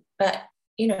 But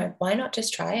why not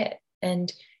just try it?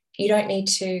 And you don't need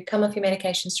to come off your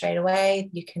medication straight away.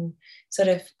 You can sort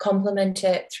of complement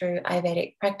it through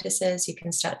Ayurvedic practices. You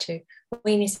can start to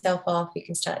wean yourself off. You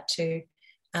can start to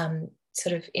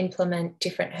sort of implement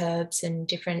different herbs and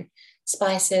different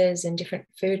spices and different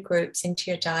food groups into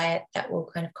your diet that will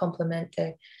kind of complement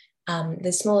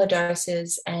the smaller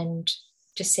doses, and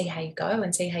just see how you go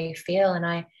and see how you feel. And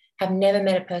I have never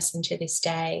met a person to this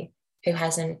day who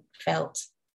hasn't felt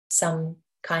some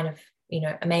kind of,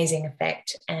 amazing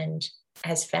effect, and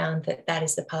has found that that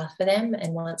is the path for them.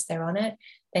 And once they're on it,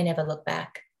 they never look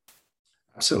back.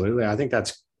 Absolutely. I think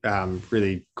that's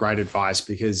really great advice,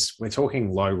 because we're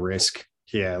talking low risk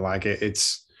here. Like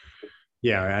it's,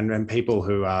 and people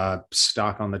who are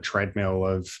stuck on the treadmill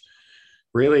of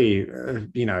really,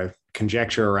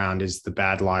 conjecture around, is the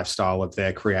bad lifestyle of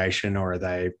their creation, or are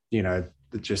they,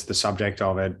 just the subject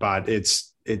of it? But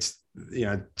it's,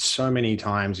 so many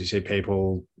times you see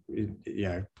people,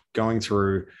 going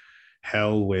through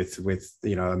hell with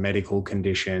a medical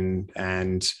condition.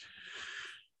 And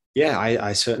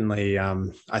I certainly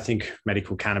I think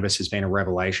medical cannabis has been a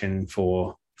revelation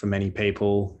for many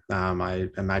people. I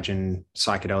imagine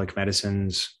psychedelic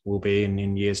medicines will be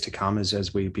in years to come,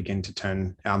 as we begin to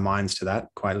turn our minds to that,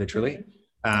 quite literally.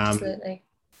 Absolutely.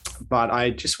 But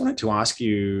I just wanted to ask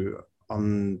you,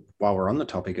 while we're on the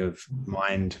topic of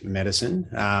mind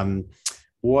medicine,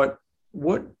 what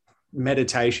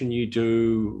meditation you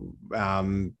do,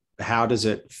 how does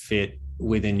it fit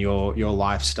within your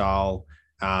lifestyle?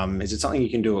 Is it something you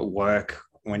can do at work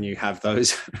when you have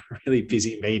those really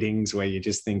busy meetings where you're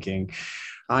just thinking,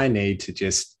 I need to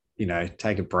just,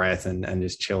 take a breath and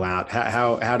just chill out?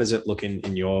 How does it look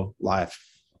in your life?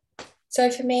 So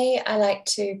for me, I like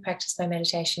to practice my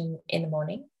meditation in the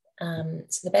morning.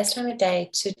 So the best time of day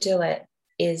to do it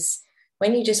is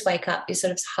when you just wake up. You're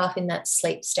sort of half in that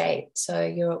sleep state. So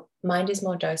your mind is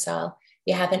more docile.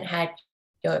 You haven't had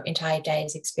your entire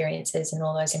day's experiences and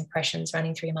all those impressions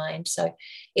running through your mind. So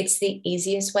it's the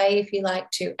easiest way, if you like,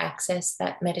 to access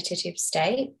that meditative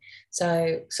state.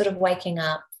 So sort of waking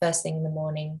up first thing in the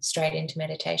morning, straight into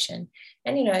meditation.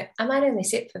 And, I might only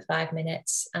sit for 5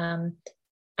 minutes.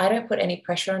 I don't put any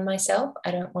pressure on myself. I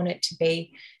don't want it to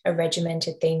be a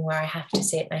regimented thing where I have to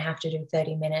sit and I have to do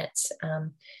 30 minutes.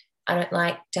 I don't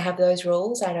like to have those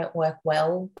rules. I don't work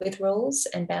well with rules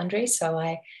and boundaries. So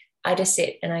I just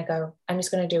sit and I go, I'm just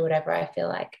going to do whatever I feel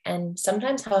like. And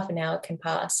sometimes half an hour can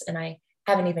pass and I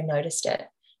haven't even noticed it.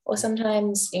 Or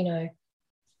sometimes,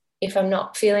 if I'm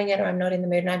not feeling it or I'm not in the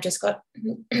mood and I've just got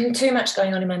too much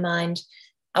going on in my mind,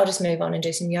 I'll just move on and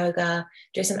do some yoga,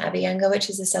 do some Abhyanga, which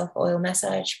is a self-oil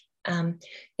massage.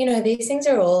 These things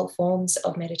are all forms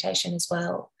of meditation as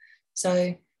well.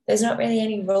 So there's not really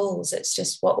any rules. It's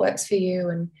just what works for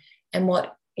you and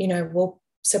what, will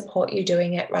support you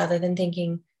doing it, rather than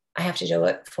thinking I have to do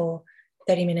it for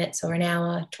 30 minutes or an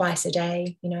hour twice a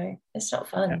day. It's not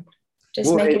fun. Yeah.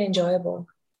 Just make it enjoyable.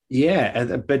 Yeah.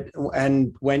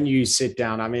 And when you sit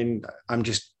down, I mean,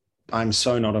 I'm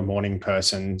so not a morning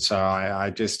person. So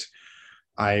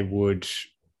I would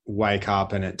wake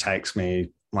up and it takes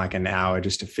me like an hour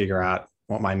just to figure out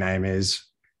what my name is,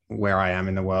 where I am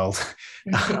in the world.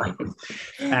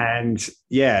 And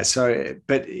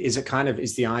but is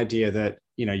the idea that,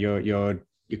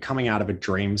 you're coming out of a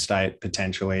dream state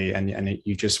potentially, and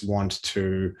you just want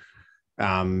to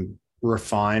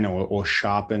refine or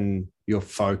sharpen your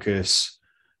focus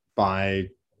by,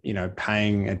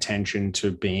 paying attention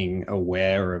to being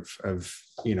aware of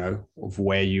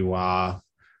where you are,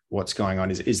 what's going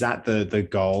on. Is that the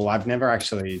goal? I've never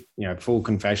actually, full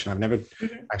confession, I've never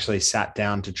actually sat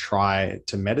down to try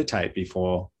to meditate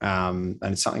before. And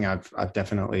it's something I've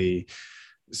definitely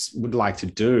would like to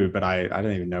do, but I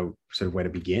don't even know sort of where to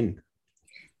begin.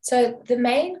 So the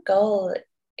main goal,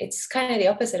 it's kind of the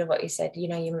opposite of what you said.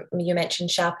 You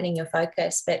mentioned sharpening your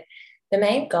focus, but the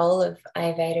main goal of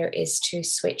Ayurveda is to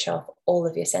switch off all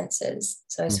of your senses.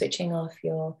 So switching off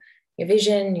your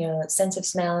vision, your sense of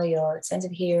smell, your sense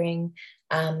of hearing,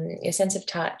 your sense of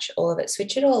touch, all of it,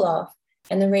 switch it all off.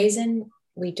 And the reason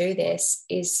we do this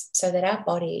is so that our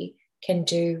body can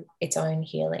do its own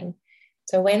healing.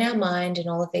 So when our mind and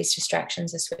all of these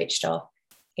distractions are switched off,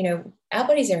 our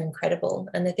bodies are incredible,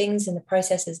 and the things and the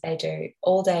processes they do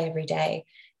all day, every day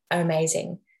are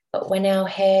amazing. But when our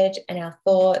head and our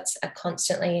thoughts are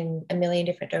constantly in a million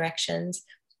different directions,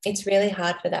 it's really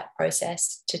hard for that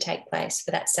process to take place,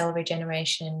 for that cell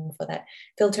regeneration, for that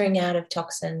filtering out of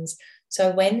toxins.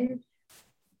 So when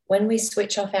we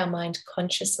switch off our mind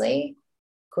consciously,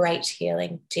 great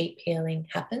healing, deep healing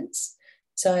happens.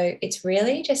 So it's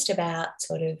really just about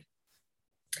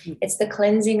it's the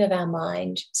cleansing of our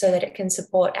mind so that it can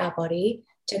support our body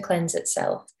to cleanse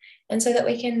itself, and so that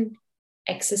we can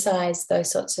exercise those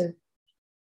sorts of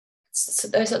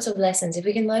lessons. If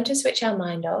we can learn to switch our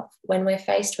mind off when we're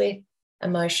faced with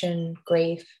emotion,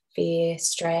 grief, fear,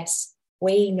 stress,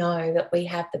 we know that we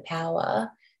have the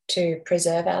power to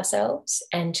preserve ourselves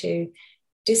and to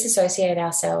disassociate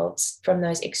ourselves from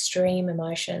those extreme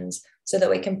emotions so that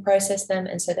we can process them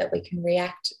and so that we can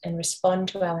react and respond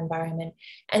to our environment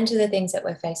and to the things that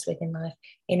we're faced with in life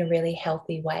in a really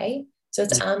healthy way. So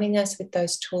it's arming us with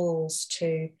those tools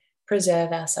to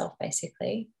preserve ourselves,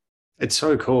 basically. It's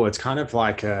so cool. It's kind of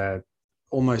like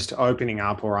almost opening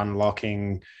up or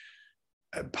unlocking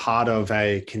a part of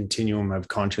a continuum of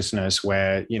consciousness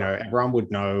where, you know, everyone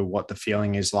would know what the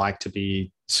feeling is like to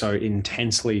be so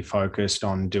intensely focused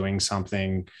on doing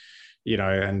something, you know,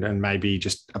 and maybe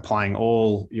just applying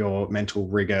all your mental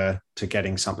rigor to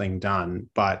getting something done.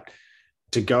 But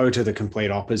to go to the complete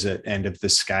opposite end of the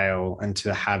scale and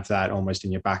to have that almost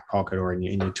in your back pocket or in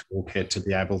your toolkit to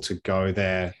be able to go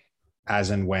there as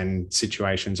and when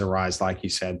situations arise, like you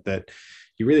said, that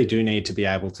you really do need to be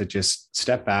able to just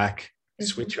step back,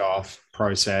 switch off,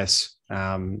 process.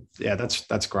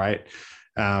 That's great.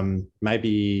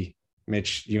 Maybe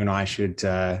Mitch, you and I should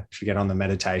get on the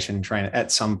meditation train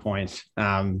at some point.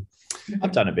 I've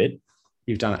done a bit.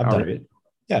 You've done it. I've done a bit.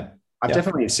 Yeah. I've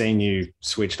definitely seen you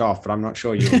switched off, but I'm not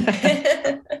sure you.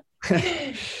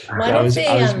 I was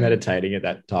meditating at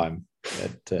that time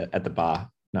at the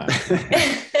bar. No.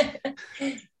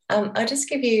 I'll just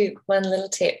give you one little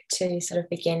tip to sort of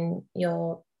begin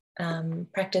your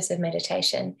practice of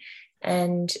meditation.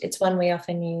 And it's one we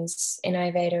often use in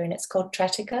Ayurveda, and it's called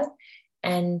Tratika,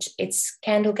 and it's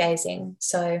candle gazing.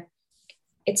 So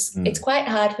it's quite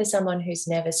hard for someone who's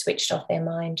never switched off their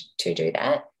mind to do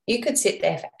that. You could sit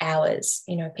there for hours.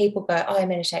 You know, people go, I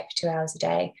meditate for 2 hours a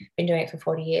day, been doing it for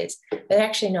 40 years. But they're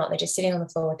actually not. They're just sitting on the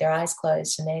floor with their eyes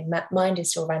closed, and their mind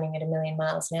is still running at 1,000,000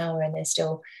 miles an hour, and they're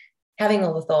still having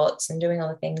all the thoughts and doing all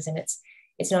the things. And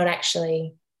it's not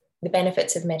actually, the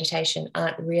benefits of meditation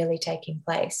aren't really taking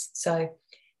place. So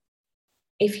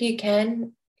if you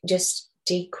can just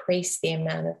decrease the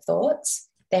amount of thoughts,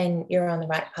 then you're on the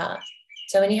right path.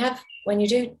 So when you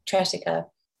do Tratika,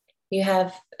 you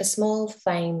have a small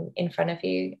flame in front of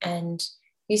you and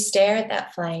you stare at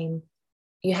that flame.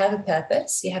 You have a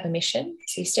purpose, you have a mission.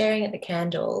 So you're staring at the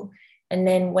candle, and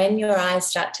then when your eyes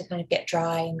start to kind of get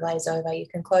dry and glaze over, you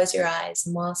can close your eyes,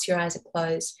 and whilst your eyes are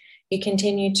closed, you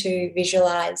continue to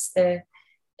visualize the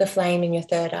flame in your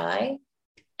third eye.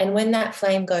 And when that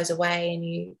flame goes away and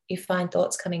you find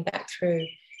thoughts coming back through,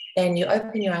 then you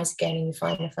open your eyes again and you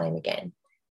find the flame again.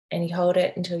 And you hold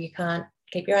it until you can't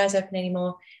keep your eyes open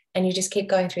anymore. And you just keep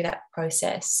going through that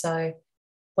process. So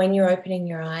when you're opening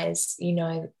your eyes, you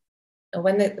know,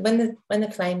 when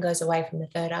the flame goes away from the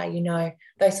third eye, you know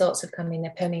those thoughts have come in,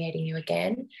 they're permeating you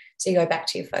again. So you go back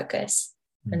to your focus,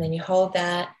 and then you hold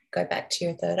that, go back to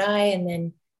your third eye, and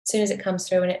then as soon as it comes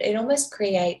through, and it almost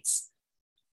creates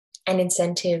an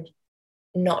incentive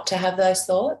not to have those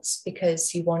thoughts,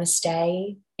 because you want to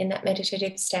stay in that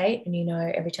meditative state. And you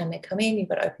know, every time they come in, you've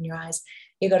got to open your eyes.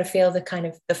 You've got to feel the kind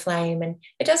of the flame, and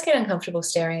it does get uncomfortable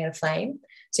staring at a flame.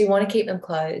 So you want to keep them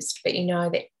closed, but you know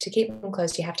that to keep them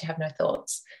closed, you have to have no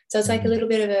thoughts. So it's like a little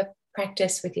bit of a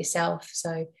practice with yourself.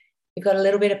 So you've got a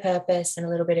little bit of purpose and a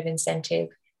little bit of incentive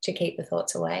to keep the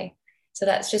thoughts away. So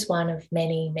that's just one of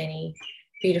many, many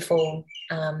beautiful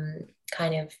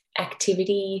kind of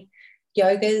activity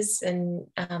yogas and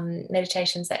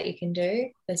meditations that you can do.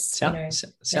 Sounds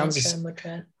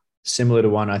similar to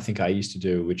one I think I used to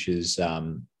do, which is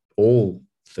all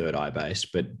third eye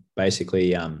based, but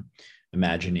basically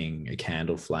imagining a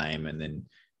candle flame and then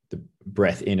the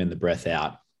breath in and the breath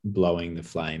out, blowing the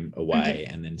flame away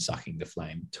and then sucking the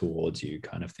flame towards you,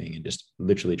 kind of thing, and just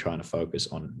literally trying to focus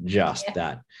on just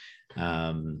that.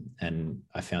 And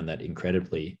I found that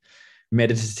incredibly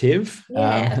meditative.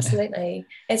 Absolutely.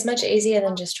 It's much easier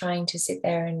than just trying to sit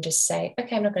there and just say,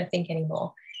 okay, I'm not going to think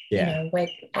anymore. You know,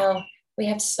 we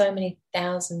have so many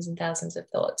thousands and thousands of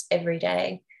thoughts every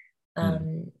day.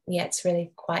 It's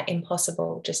really quite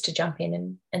impossible just to jump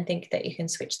in and think that you can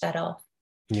switch that off.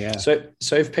 Yeah.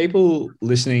 So if people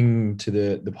listening to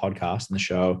the podcast and the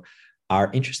show are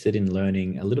interested in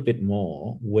learning a little bit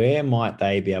more, where might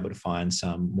they be able to find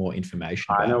some more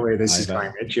information? I know where this is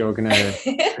going, Mitch. You're going to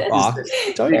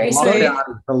don't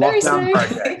lockdown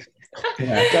project.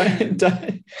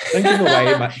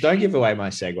 Don't give away my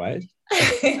segues.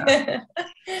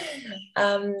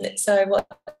 So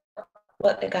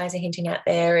what the guys are hinting at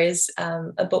there is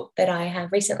a book that I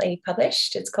have recently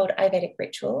published. It's called Ayurvedic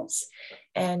Rituals,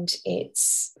 and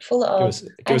it's full of...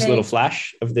 Give us a little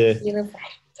flash of the...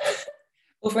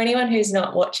 Well, for anyone who's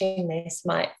not watching this,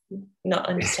 might not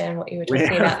understand what you were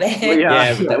talking about there.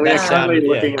 We're currently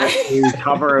looking at the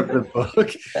cover of the book.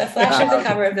 The flash of the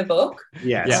cover of the book,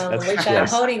 which I'm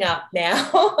holding up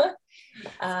now.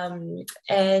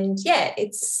 And yeah,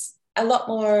 it's a lot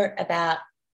more about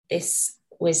this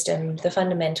wisdom, the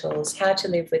fundamentals, how to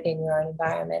live within your own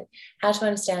environment, how to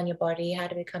understand your body, how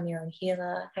to become your own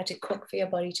healer, how to cook for your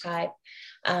body type,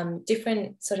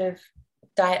 different sort of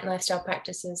diet and lifestyle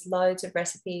practices, loads of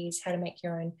recipes, how to make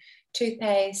your own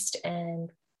toothpaste and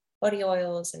body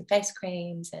oils and face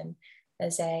creams. And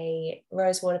there's a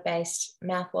rose water based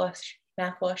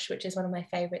mouthwash, which is one of my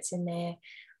favorites in there.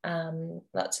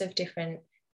 Lots of different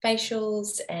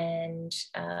facials and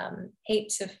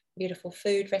heaps of beautiful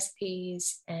food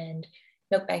recipes and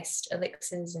milk-based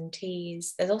elixirs and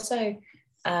teas. There's also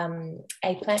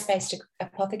a plant-based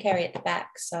apothecary at the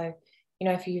back. So, you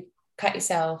know, if you cut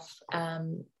yourself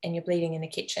and you're bleeding in the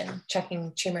kitchen,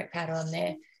 chucking turmeric powder on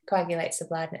there coagulates the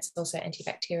blood, and it's also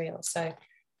antibacterial. So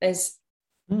there's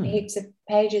heaps of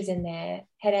pages in there,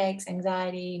 headaches,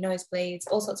 anxiety, nosebleeds,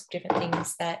 all sorts of different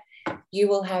things that you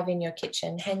will have in your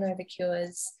kitchen, hangover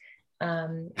cures,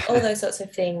 all those sorts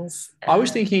of things. I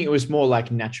was thinking it was more like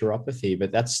naturopathy,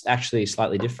 but that's actually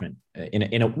slightly different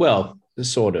in a well,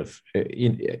 sort of.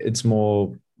 It's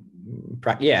more,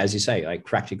 as you say, like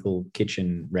practical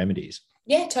kitchen remedies.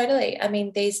 Yeah, totally. I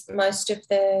mean, most of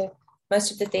the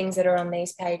things that are on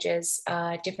these pages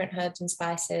are different herbs and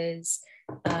spices,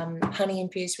 honey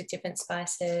infused with different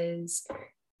spices,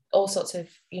 all sorts of,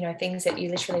 you know, things that you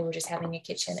literally will just have in your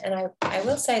kitchen. And I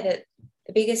will say that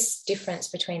the biggest difference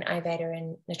between Ayurveda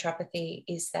and naturopathy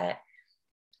is that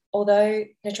although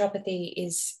naturopathy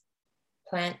is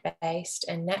plant-based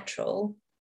and natural,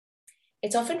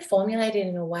 it's often formulated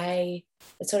in a way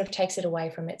that sort of takes it away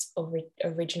from its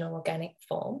original organic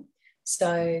form.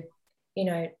 So, you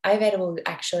know, Ayurveda will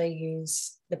actually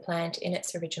use the plant in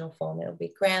its original form. It'll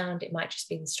be ground. It might just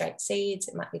be the straight seeds.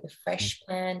 It might be the fresh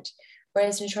plant.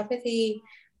 Whereas naturopathy,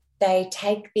 they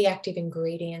take the active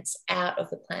ingredients out of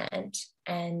the plant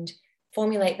and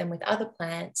formulate them with other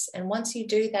plants. And once you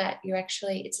do that,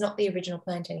 it's not the original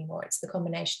plant anymore. It's the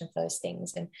combination of those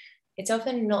things. And it's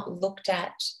often not looked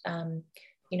at,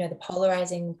 you know, the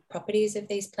polarizing properties of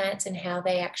these plants and how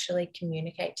they actually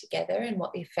communicate together and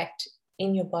what the effect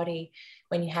in your body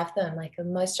when you have them. Like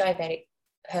most Ayurvedic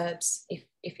herbs, if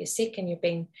you're sick and you're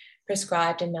being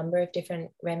prescribed a number of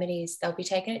different remedies, they'll be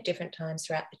taken at different times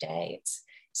throughout the day. It's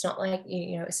not like,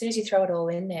 you know, as soon as you throw it all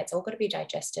in there, it's all got to be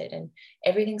digested, and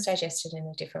everything's digested in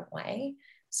a different way.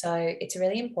 So it's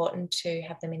really important to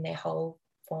have them in their whole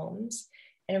forms.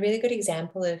 And a really good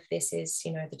example of this is,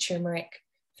 you know, the turmeric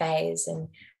phase. And,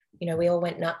 you know, we all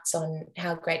went nuts on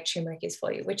how great turmeric is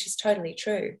for you, which is totally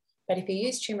true. But if you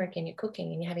use turmeric in your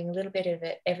cooking and you're having a little bit of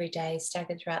it every day,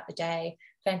 staggered throughout the day,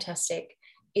 fantastic.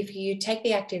 If you take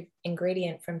the active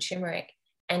ingredient from turmeric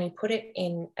and you put it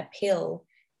in a pill,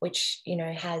 which, you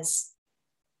know, has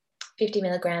 50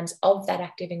 milligrams of that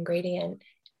active ingredient,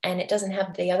 and it doesn't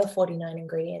have the other 49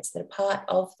 ingredients that are part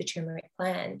of the turmeric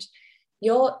plant,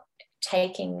 you're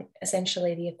taking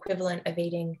essentially the equivalent of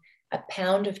eating a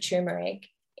pound of turmeric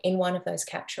in one of those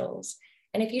capsules.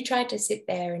 And if you tried to sit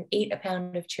there and eat a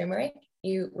pound of turmeric,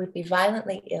 you would be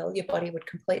violently ill. Your body would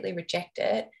completely reject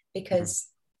it because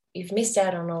you've missed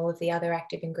out on all of the other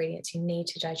active ingredients you need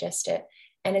to digest it.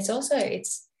 And it's also,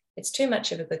 it's too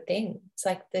much of a good thing. It's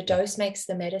like the dose makes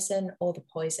the medicine or the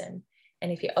poison.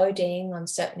 And if you're ODing on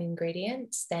certain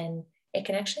ingredients, then it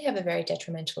can actually have a very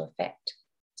detrimental effect.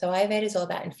 So Ayurveda is all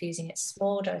about infusing it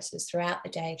small doses throughout the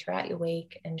day, throughout your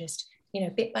week, and just, you know,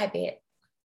 bit by bit.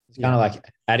 It's kind of like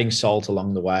adding salt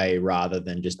along the way rather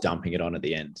than just dumping it on at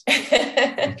the end,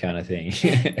 kind of thing.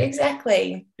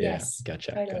 Exactly. Yeah. Yes.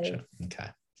 Gotcha. Totally. Gotcha. Okay.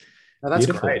 Oh, that's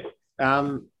Beautiful. great.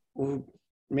 Well,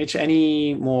 Mitch,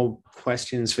 any more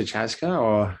questions for Chaska?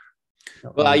 Or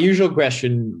well, our usual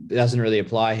question doesn't really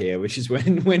apply here, which is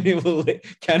when will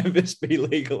cannabis be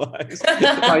legalized?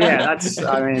 Oh yeah, that's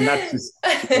just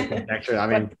actually. I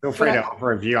mean, feel free to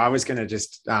offer a view. I was going to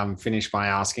just finish by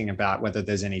asking about whether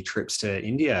there's any trips to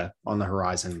India on the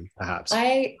horizon, perhaps.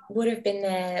 I would have been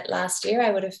there last year.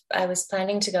 I was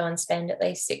planning to go and spend at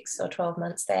least 6 or 12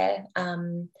 months there,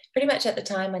 pretty much at the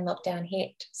time when lockdown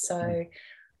hit. So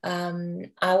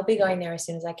I will be going there as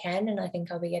soon as I can, and I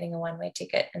think I'll be getting a one-way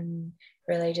ticket and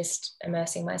really just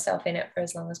immersing myself in it for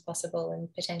as long as possible,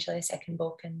 and potentially a second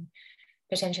book and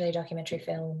potentially a documentary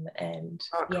film. And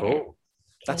cool.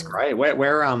 That's great.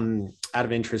 Where out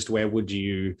of interest, where would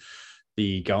you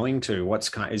be going to?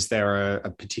 Is there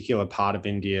a particular part of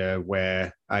India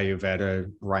where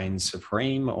Ayurveda reigns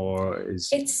supreme, or is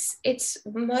it's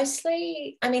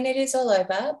mostly, I mean, it is all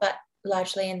over, but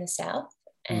largely in the south.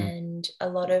 And a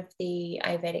lot of the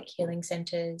Ayurvedic healing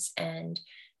centers and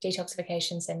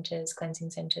detoxification centers,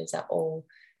 cleansing centers are all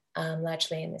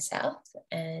largely in the south.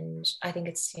 And I think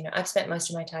it's, I've spent most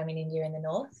of my time in India in the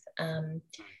north,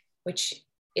 which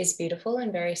is beautiful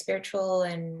and very spiritual.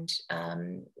 And,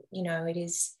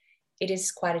 it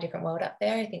is quite a different world up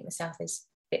there. I think the south is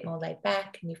a bit more laid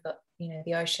back, and you've got,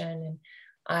 the ocean. And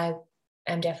I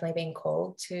am definitely being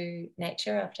called to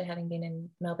nature after having been in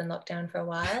Melbourne lockdown for a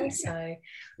while. So yeah.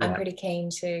 I'm pretty keen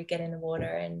to get in the water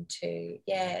and to,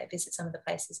 visit some of the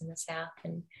places in the south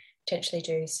and potentially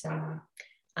do some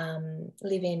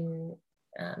live-in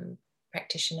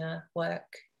practitioner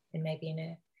work, and maybe in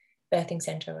a birthing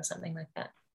center or something like that.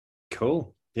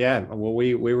 Cool. Yeah. Well,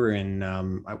 we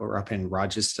were up in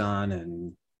Rajasthan,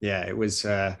 and it was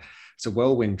it's a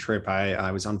whirlwind trip.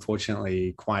 I was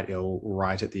unfortunately quite ill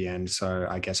right at the end, so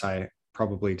I guess I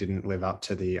probably didn't live up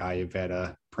to the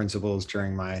Ayurveda principles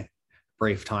during my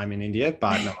brief time in India.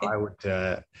 But no, I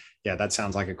would. That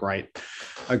sounds like a great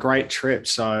trip.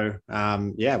 So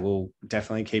we'll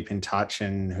definitely keep in touch,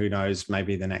 and who knows,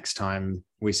 maybe the next time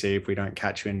we see, if we don't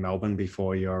catch you in Melbourne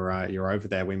before you're over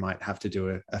there, we might have to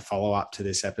do a follow-up to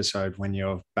this episode when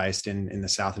you're based in the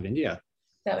south of India.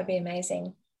 That would be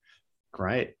amazing.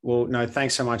 Great. Well, no,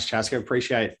 thanks so much, Chaska.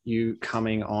 Appreciate you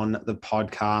coming on the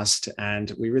podcast,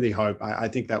 and we really hope, I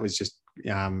think that was just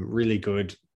really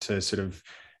good to sort of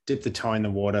dip the toe in the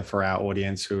water for our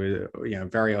audience who are,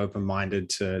 very open-minded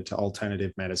to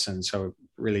alternative medicine. So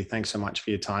really, thanks so much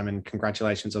for your time, and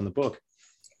congratulations on the book.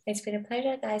 It's been a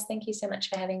pleasure, guys. Thank you so much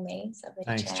for having me.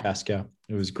 Thanks, Chaska.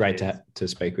 It was great to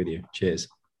speak with you. Cheers.